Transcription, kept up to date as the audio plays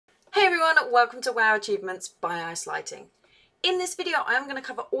everyone, welcome to WOW Achievements by Ice Lighting. In this video I am going to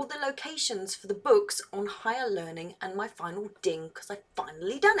cover all the locations for the books on higher learning and my final ding because I've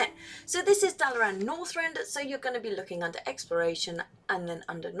finally done it. So this is Dalaran Northrend, so you're going to be looking under exploration and then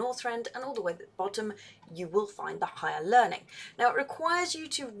under Northrend, and all the way at the bottom you will find the higher learning. Now it requires you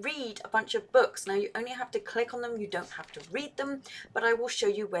to read a bunch of books. Now you only have to click on them, you don't have to read them, but I will show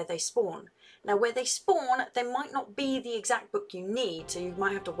you where they spawn. Now where they spawn, they might not be the exact book you need, so you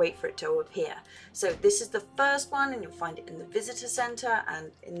might have to wait for it to appear. So this is the first one and you'll find it in the visitor center,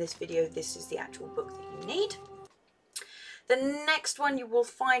 and in this video this is the actual book that you need. The next one you will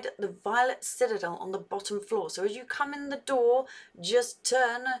find at the Violet Citadel on the bottom floor. So as you come in the door, just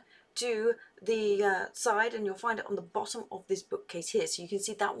turn to the side and you'll find it on the bottom of this bookcase here. So you can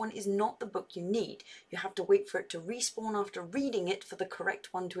see that one is not the book you need. You have to wait for it to respawn after reading it for the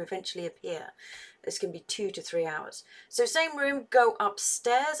correct one to eventually appear. This can be 2 to 3 hours. So same room, go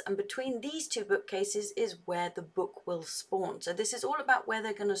upstairs, and between these two bookcases is where the book will spawn. So this is all about where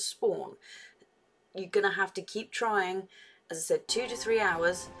they're going to spawn. You're going to have to keep trying. As I said, 2 to 3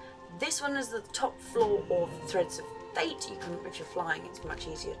 hours. This one is the top floor of Threads of Fate. You can, if you're flying, it's much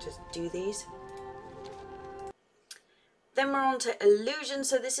easier to do these. Then we're on to Illusion.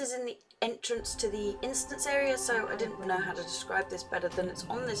 So this is in the entrance to the instance area. So I didn't know how to describe this better than it's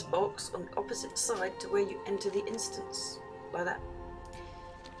on this box on the opposite side to where you enter the instance, like that.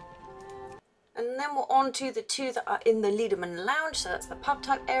 And then we're on to the two that are in the Liederman Lounge, so that's the pub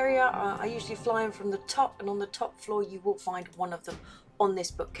type area. I usually fly in from the top, and on the top floor you will find one of them on this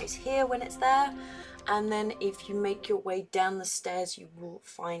bookcase here when it's there. And then if you make your way down the stairs you will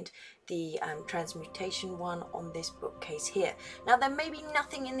find the transmutation one on this bookcase here. Now there may be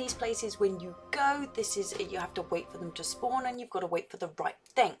nothing in these places when you go. This is it, you have to wait for them to spawn and you've got to wait for the right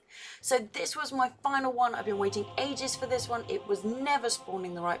thing. So this was my final one. I've been waiting ages for this one. It was never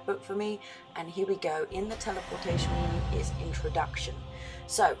spawning the right book for me, and here we go. In the teleportation room is Introduction.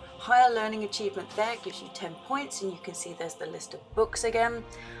 So higher learning achievement there gives you 10 points, and you can see there's the list of books again.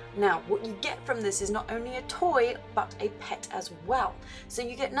 Now what you get from this is not only a toy but a pet as well. So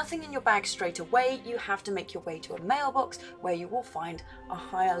you get nothing in your bag straight away. You have to make your way to a mailbox where you will find a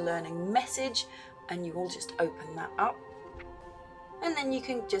higher learning message, and you will just open that up. And then you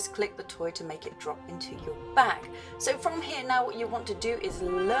can just click the toy to make it drop into your bag. So from here now what you want to do is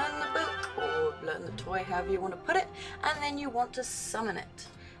learn the book, or learn the toy, however you want to put it, and then you want to summon it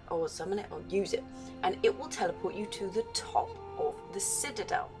or use it, and it will teleport you to the top of the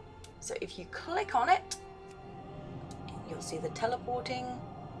Citadel. So if you click on it, you'll see the teleporting,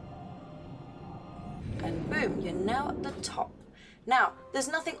 and boom, you're now at the top. Now there's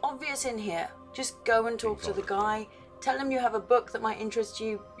nothing obvious in here. Just go and talk to the guy. Tell him you have a book that might interest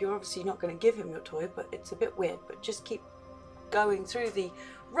you. You're obviously not going to give him your toy, but it's a bit weird. But just keep going through the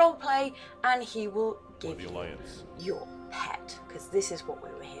role play and he will give you your pet, because this is what we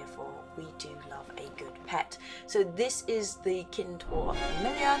were here for. We do love a good pet. So this is the Kintor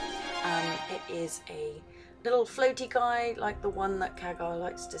Familiar. It is a little floaty guy like the one that Kagar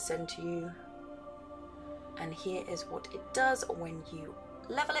likes to send to you. And here is what it does when you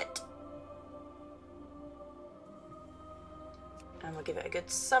level it. And we'll give it a good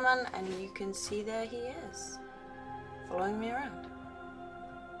summon, and you can see there he is, following me around.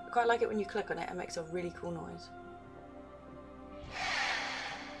 I quite like it when you click on it, it makes a really cool noise.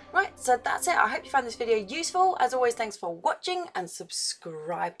 Right, so that's it. I hope you found this video useful. As always, thanks for watching, and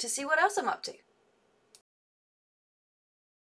subscribe to see what else I'm up to.